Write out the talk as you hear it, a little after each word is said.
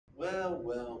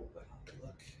Well,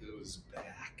 look who's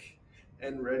back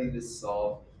and ready to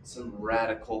solve some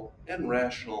radical and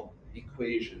rational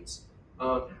equations.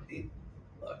 Look,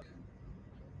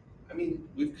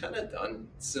 we've kind of done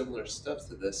similar stuff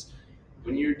to this.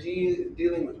 When you're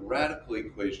dealing with radical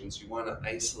equations, you want to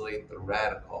isolate the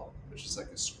radical, which is like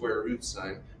a square root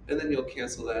sign, and then you'll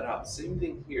cancel that out. Same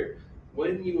thing here.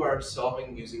 When you are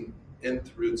solving using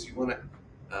nth roots, you want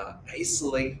to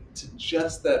isolate to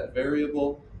just that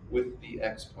variable with the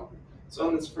exponent. So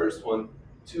on this first one,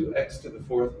 2x to the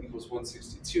fourth equals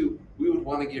 162, we would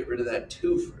want to get rid of that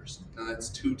 2 first. Now that's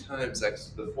 2 times x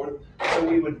to the fourth, so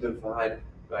we would divide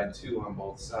by 2 on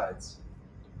both sides.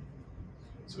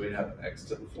 So we'd have x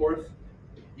to the fourth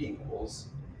equals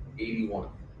 81.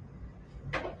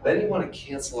 Then you want to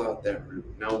cancel out that root.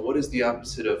 Now what is the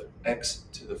opposite of x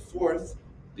to the fourth?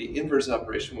 The inverse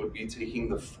operation would be taking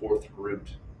the fourth root.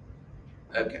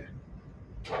 Okay.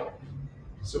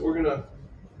 So we're going to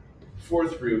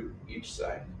fourth root each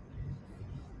side.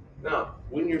 Now,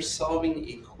 when you're solving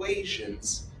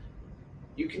equations,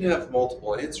 you can have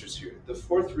multiple answers here. The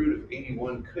fourth root of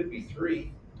 81 could be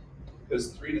 3,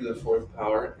 because 3 to the fourth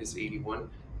power is 81.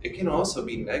 It can also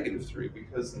be negative 3,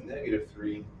 because negative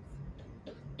 3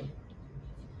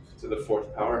 to the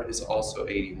fourth power is also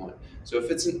 81. So if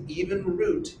it's an even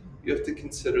root, you have to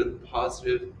consider the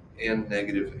positive and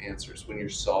negative answers when you're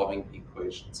solving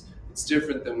equations. It's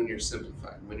different than when you're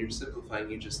simplifying. When you're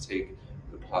simplifying, you just take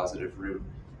the positive root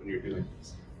when you're doing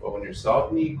this. But when you're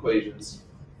solving the equations,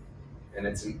 and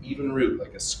it's an even root,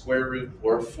 like a square root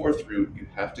or a fourth root, you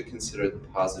have to consider the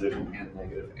positive and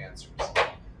negative answers.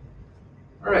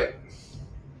 All right,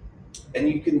 and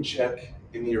you can check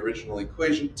in the original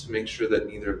equation to make sure that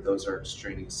neither of those are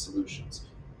extraneous solutions.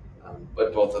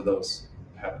 But both of those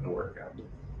happen to work out.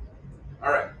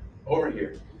 All right, over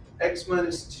here, x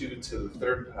minus 2 to the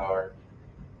third power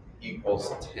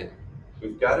equals 10.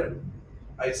 We've got it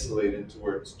isolated to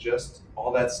where it's just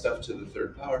all that stuff to the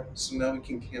third power, so now we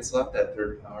can cancel out that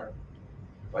third power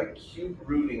by cube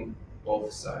rooting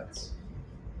both sides.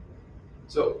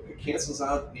 So it cancels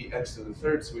out the x to the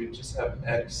third, so we just have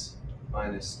x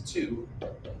minus 2,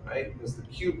 right? Because the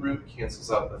cube root cancels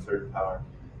out the third power.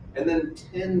 And then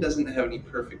 10 doesn't have any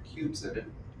perfect cubes in it,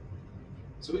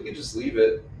 so we could just leave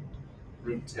it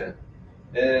root 10.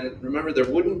 And remember, there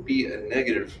wouldn't be a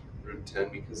negative root 10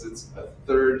 because it's a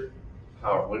third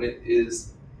power. When it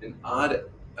is an odd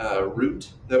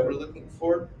root that we're looking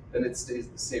for, then it stays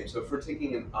the same. So if we're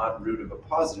taking an odd root of a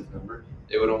positive number,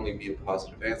 it would only be a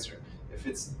positive answer. If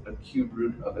it's a cube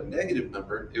root of a negative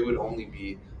number, it would only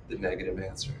be the negative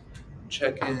answer.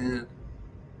 Check in.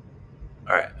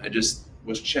 All right, I just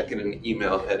was checking an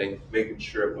email heading, making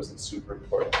sure it wasn't super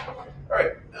important. All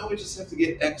right, now we just have to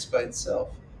get x by itself.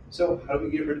 So how do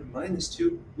we get rid of minus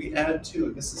 2? We add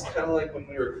 2. This is kind of like when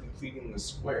we were completing the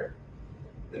square.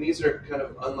 And these are kind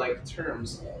of unlike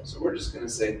terms, so we're just going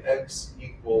to say x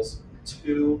equals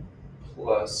 2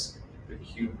 plus the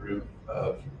cube root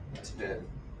of 10.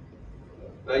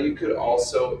 Now you could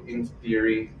also, in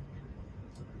theory,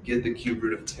 get the cube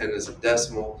root of 10 as a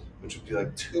decimal, which would be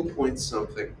like 2 point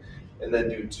something, and then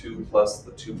do 2 plus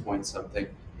the 2 point something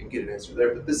and get an answer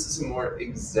there. But this is a more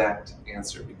exact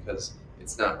answer because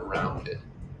it's not rounded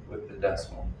with the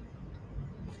decimal.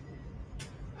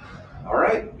 All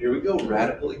right, here we go,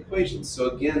 radical equations. So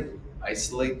again,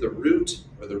 isolate the root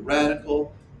or the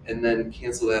radical and then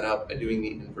cancel that out by doing the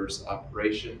inverse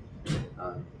operation.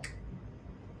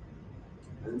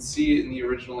 And see in the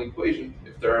original equation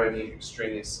if there are any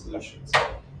extraneous solutions.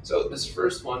 So this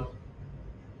first one,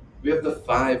 we have the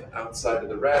 5 outside of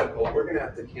the radical. We're going to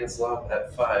have to cancel out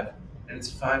that 5, and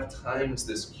it's 5 times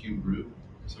this cube root.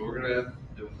 So we're going to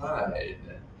divide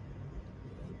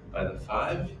by the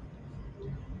 5.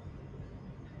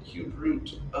 Cube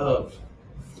root of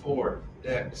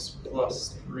 4x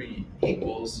plus 3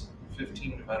 equals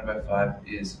 15 divided by 5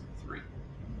 is 3.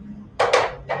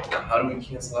 Now, how do we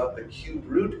cancel out the cube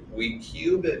root? We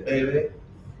cube it, baby.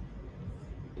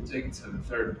 Take it to the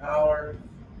third power,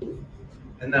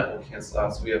 and that will cancel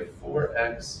out. So we have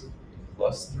 4x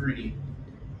plus 3,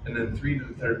 and then 3 to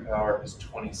the third power is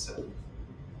 27.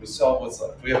 We solve what's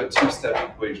left. We have a 2-step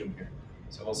equation here.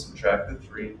 So we'll subtract the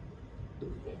 3.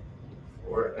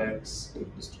 4x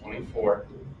equals 24,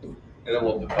 and then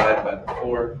we'll divide by the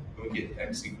 4, and we get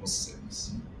x equals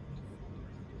 6.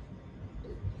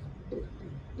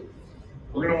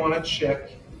 We're going to want to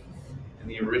check in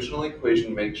the original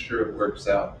equation, make sure it works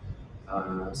out.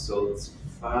 So it's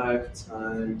 5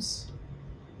 times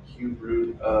cube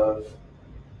root of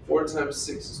 4 times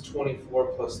 6 is 24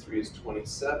 plus 3 is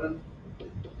 27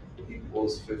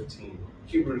 equals 15.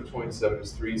 Cube root of 27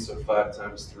 is 3, so 5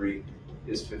 times 3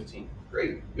 is 15.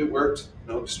 Great, it worked.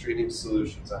 No extraneous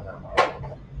solutions on that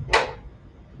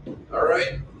one. All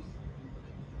right,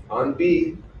 on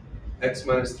B, x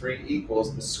minus 3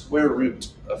 equals the square root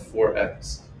of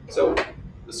 4x. So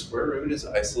the square root is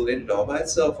isolated all by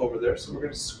itself over there, so we're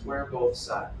going to square both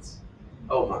sides.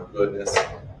 Oh my goodness,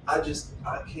 I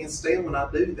can't stand when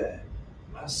I do that.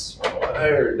 I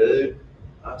swear, dude,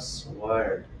 I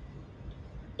swear.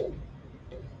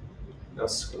 Now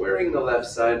squaring the left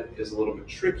side is a little bit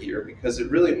trickier because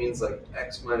it really means like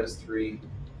x minus 3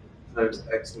 times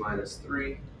x minus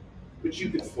 3, but you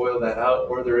could FOIL that out,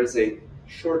 or there is a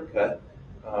shortcut.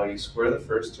 You square the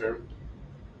first term,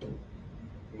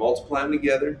 multiply them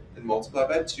together, and multiply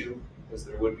by 2, because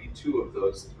there would be 2 of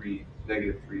those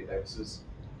negative 3x's,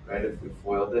 right, if we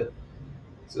FOILed it.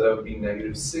 So that would be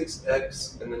negative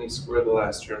 6x, and then you square the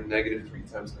last term. Negative 3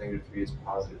 times negative 3 is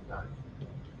positive 9.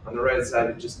 On the right side,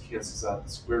 it just cancels out the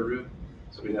square root,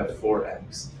 so we have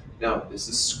 4x. Now, this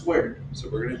is squared, so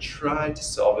we're going to try to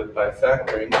solve it by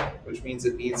factoring, which means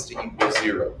it needs to equal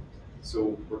 0.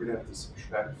 So we're going to have to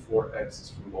subtract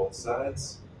 4x's from both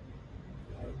sides,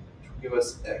 which will give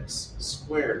us x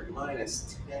squared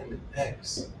minus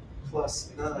 10x plus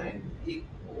 9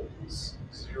 equals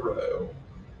 0.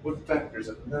 With factors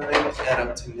of 9 add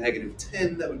up to negative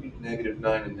 10, that would be negative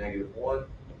 9 and negative 1.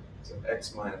 So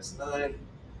x minus 9,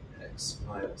 x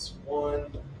minus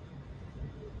 1.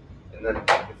 And then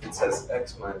if it says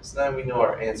x minus 9, we know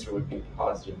our answer would be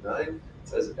positive 9. It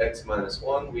says x minus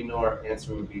 1, we know our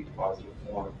answer would be positive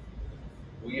 1.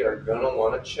 We are going to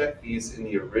want to check these in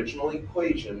the original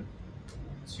equation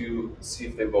to see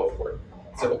if they both work.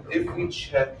 So if we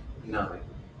check 9,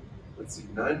 let's see,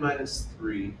 9 minus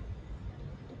 3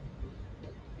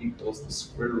 equals the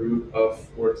square root of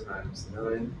 4 times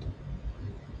 9.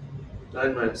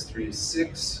 9 minus 3 is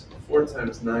 6. 4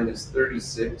 times 9 is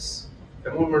 36.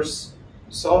 And when we're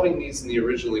solving these in the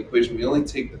original equation, we only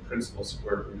take the principal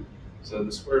square root. So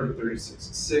the square root of 36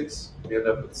 is 6. We end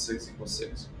up with 6 equals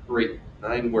 6. Great,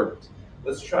 9 worked.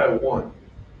 Let's try 1.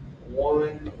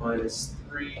 1 minus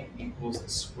 3 equals the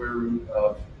square root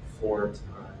of 4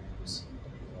 times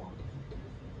 1.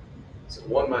 So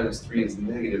 1 minus 3 is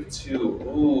negative 2.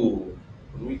 Ooh,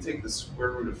 when we take the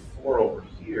square root of 4 over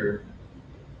here,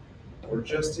 we're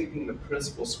just taking the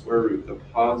principal square root, the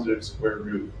positive square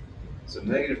root. So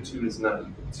negative 2 is not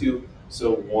equal to 2,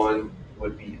 so 1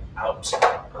 would be out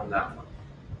on that one.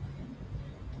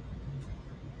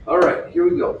 All right, here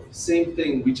we go. Same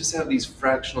thing, we just have these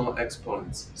fractional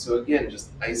exponents. So again,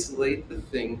 just isolate the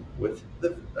thing with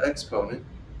the exponent,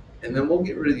 and then we'll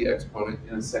get rid of the exponent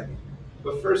in a second.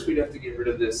 But first, we'd have to get rid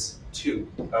of this 2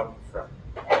 out in front,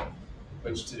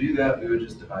 which to do that, we would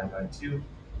just divide by 2.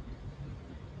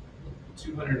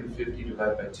 250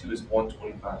 divided by 2 is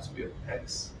 125, so we have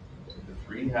x to the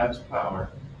 3/2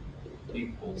 power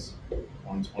equals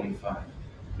 125.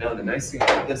 Now the nice thing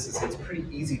about this is it's pretty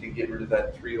easy to get rid of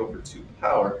that 3 over 2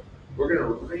 power. We're going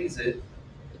to raise it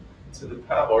to the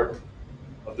power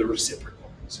of the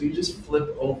reciprocal. So you just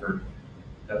flip over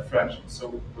that fraction.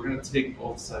 So we're going to take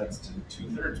both sides to the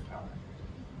 2/3 power.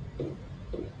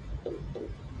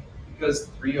 Because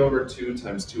 3 over 2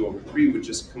 times 2 over 3 would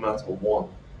just come out to 1.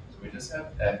 So we just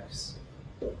have x.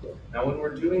 Now when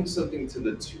we're doing something to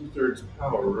the 2/3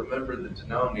 power, remember the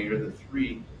denominator, the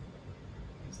 3,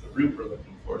 is the root we're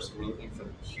looking for. So we're looking for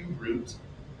the cube root.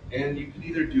 And you could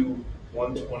either do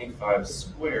 125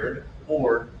 squared,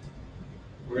 or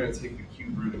we're going to take the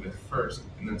cube root of it first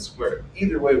and then square it.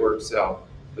 Either way works out.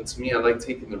 But to me, I like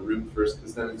taking the root first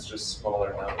because then it's just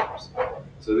smaller numbers.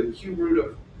 So the cube root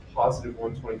of positive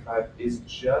 125 is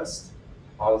just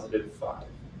positive 5.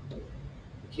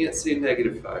 You can't say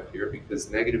negative 5 here because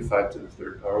negative 5 to the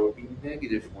 3rd power would be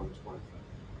negative 125.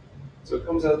 So it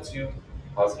comes out to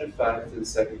positive 5 to the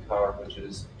 2nd power, which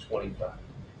is 25.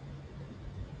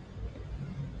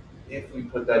 If we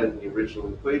put that in the original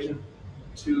equation,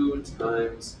 2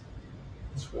 times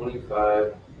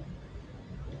 25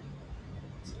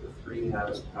 to the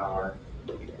 3/2 power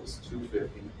equals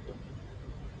 250.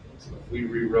 So if we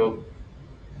rewrote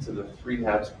to the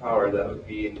 3/2 power, that would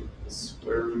be the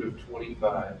square root of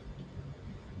 25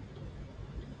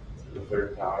 to the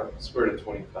 3rd power. Square root of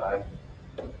 25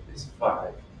 is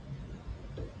 5.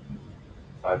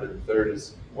 5 to the 3rd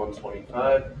is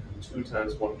 125. 2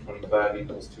 times 125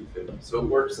 equals 250. So it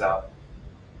works out.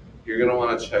 You're going to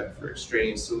want to check for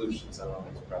extraneous solutions on all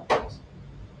these problems.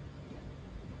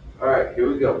 All right, here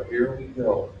we go. Here we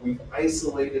go. We've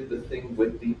isolated the thing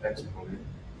with the exponent.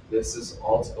 This is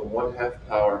all to the 1/2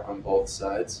 power on both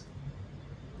sides.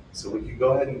 So we could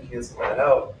go ahead and cancel that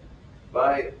out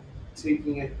by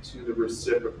taking it to the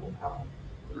reciprocal power.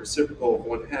 The reciprocal of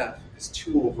 1/2 is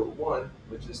 2 over 1,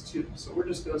 which is 2. So we're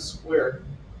just going to square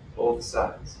both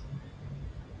sides.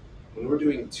 When we're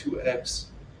doing 2x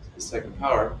to the second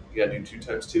power, you got to do 2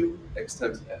 times 2, x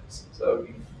times x. So that would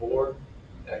be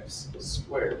 4x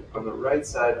squared. On the right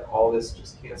side, all this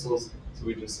just cancels, so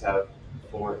we just have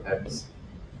 4x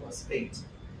plus 8.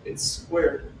 It's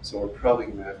squared, so we're probably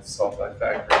going to have to solve by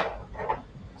factoring.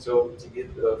 So to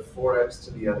get the 4x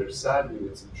to the other side, we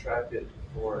would subtract it,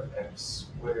 4x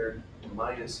squared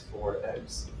minus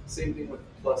 4x. Same thing with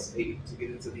plus 8. To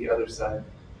get it to the other side,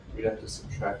 we'd have to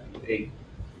subtract 8.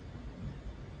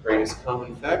 Greatest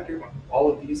common factor,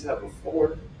 all of these have a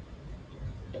 4.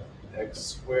 X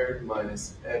squared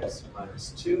minus x minus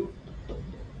 2.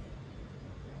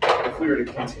 If we were to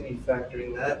continue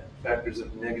factoring that, factors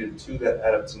of -2 that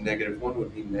add up to -1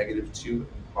 would be -2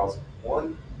 and positive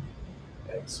 1.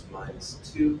 X minus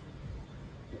 2,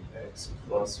 x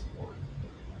plus 1.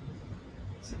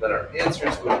 So that our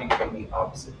answers would become the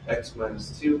opposite. X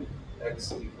minus 2,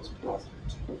 x equals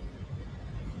positive 2.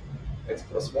 X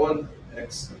plus 1,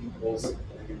 x equals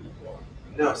 -1.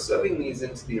 Now, subbing these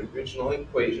into the original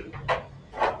equation,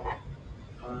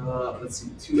 let's see,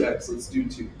 2x, let's do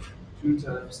 2. 2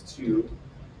 times 2.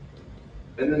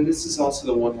 And then this is also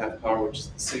the 1/2 power, which is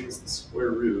the same as the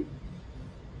square root.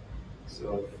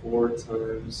 So 4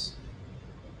 times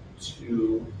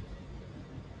 2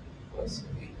 plus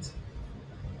 8.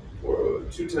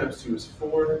 2 times 2 is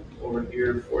 4. Over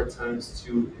here, 4 times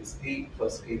 2 is 8,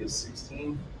 plus 8 is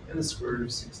 16. And the square root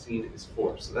of 16 is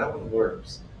 4. So that one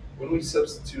works. When we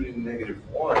substitute in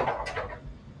 -1,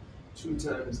 2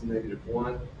 times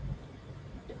 -1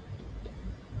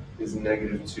 is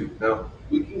 -2. Now,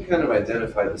 we can kind of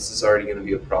identify this is already going to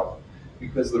be a problem,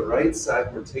 because the right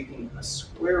side, we're taking a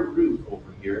square root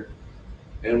over here,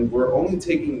 and we're only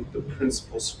taking the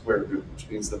principal square root, which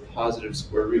means the positive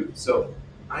square root. So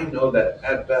I know that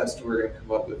at best we're going to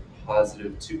come up with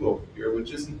positive 2 over here,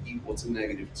 which isn't equal to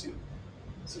 -2.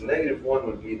 So -1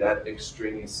 would be that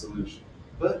extraneous solution.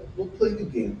 But we'll play the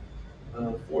game.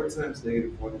 4 times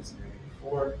 -1 is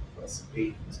 -4, plus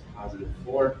 8 is positive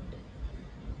 4.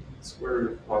 Square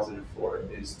root of positive 4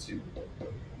 is 2.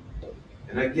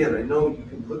 And again, I know you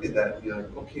can look at that and be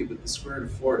like, okay, but the square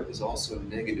root of 4 is also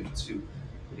 -2.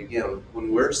 And again,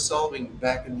 when we're solving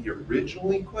back in the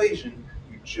original equation,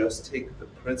 you just take the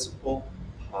principal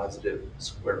positive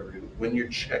square root when you're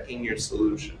checking your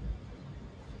solution.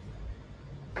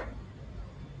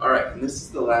 All right, and this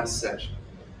is the last section.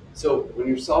 So when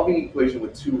you're solving an equation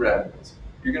with 2 radicals,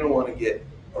 you're going to want to get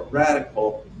a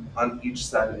radical on each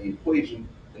side of the equation,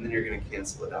 and then you're going to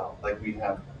cancel it out like we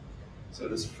have. So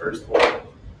this first one,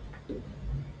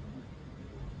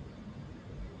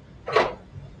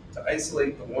 to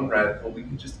isolate the one radical, we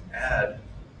can just add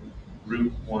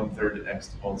root 1/3 of x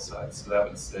to both sides. So that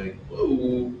would say,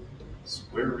 whoa,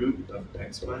 square root of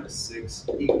x minus 6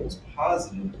 equals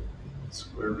positive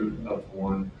square root of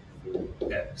 1/3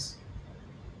 x.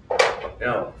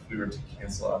 Now, if we were to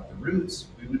cancel out the roots,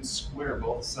 we would square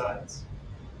both sides,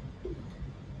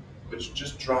 which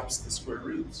just drops the square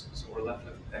roots. So we're left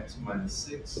with x minus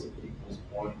 6 equals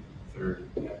 1/3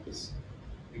 x.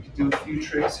 We could do a few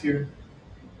tricks here.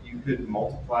 You could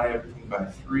multiply everything by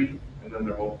 3, and then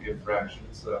there won't be a fraction.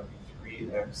 So that would be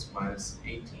 3x minus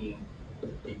 18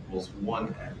 equals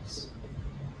 1x.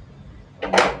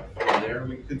 From there,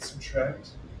 we could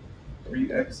subtract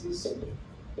 3 x's.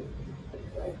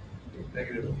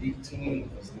 Negative 18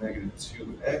 equals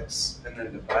 -2x, and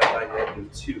then divide by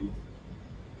 -2.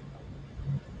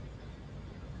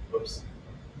 Whoops,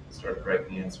 start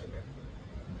writing the answer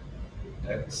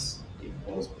there. X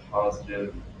equals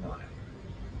positive 9.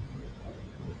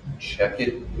 Check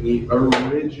it in the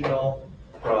original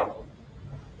problem.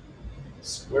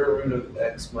 Square root of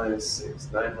x minus 6.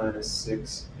 9 minus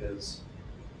 6 is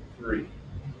 3.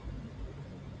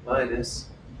 Minus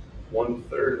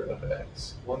 1/3 of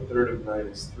x. 1/3 of 9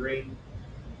 is 3.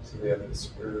 So we have the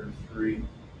square root of 3.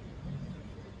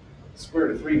 Square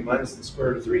root of 3 minus the square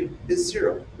root of 3 is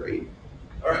 0. Great.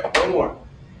 All right, one more.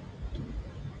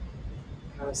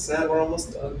 Kind of sad we're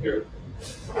almost done here.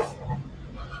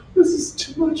 This is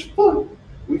too much fun.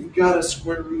 We've got a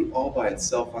square root all by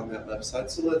itself on that left side,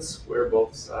 so let's square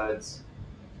both sides,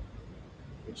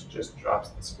 which just drops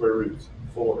the square roots.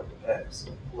 4x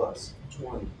plus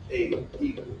 28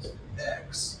 equals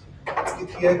x. Let's get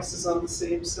the x's on the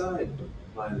same side.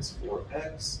 Minus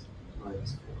 4x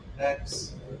minus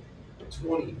 4x.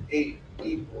 28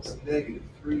 equals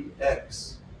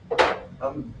 -3x.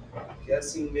 I'm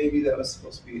guessing maybe that was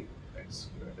supposed to be x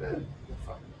squared.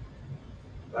 Fine.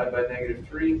 Divide by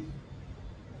 -3.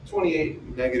 28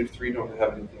 and negative 3 don't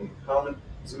have anything in common,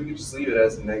 so we can just leave it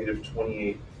as negative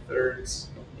 28 thirds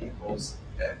equals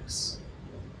x.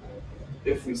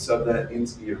 If we sub that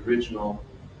into the original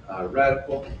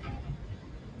radical,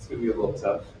 it's going to be a little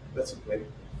tough. That's okay.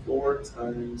 4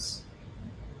 times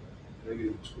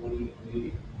negative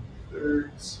 28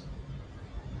 thirds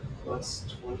plus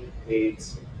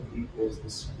 28 equals the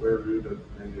square root of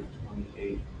negative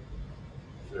 28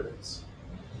 thirds.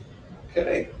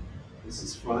 Okay, this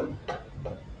is fun.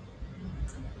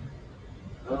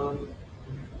 I'm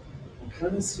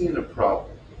kind of seeing a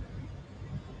problem.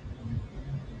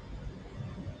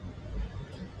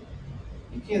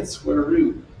 You can't square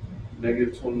root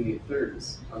negative 28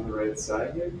 thirds on the right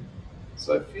side here.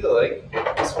 So I feel like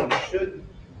this one should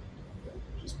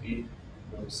just be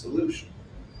no solution.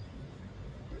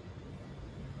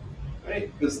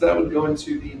 Right? Because that would go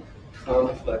into the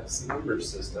complex number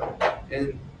system.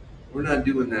 And we're not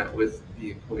doing that with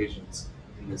the equations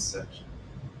in this section.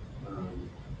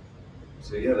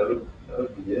 So yeah, that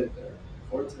would be it there.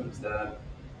 4 times that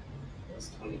plus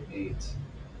 28.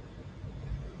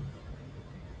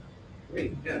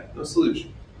 Great, yeah, no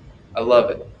solution. I love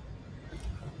it.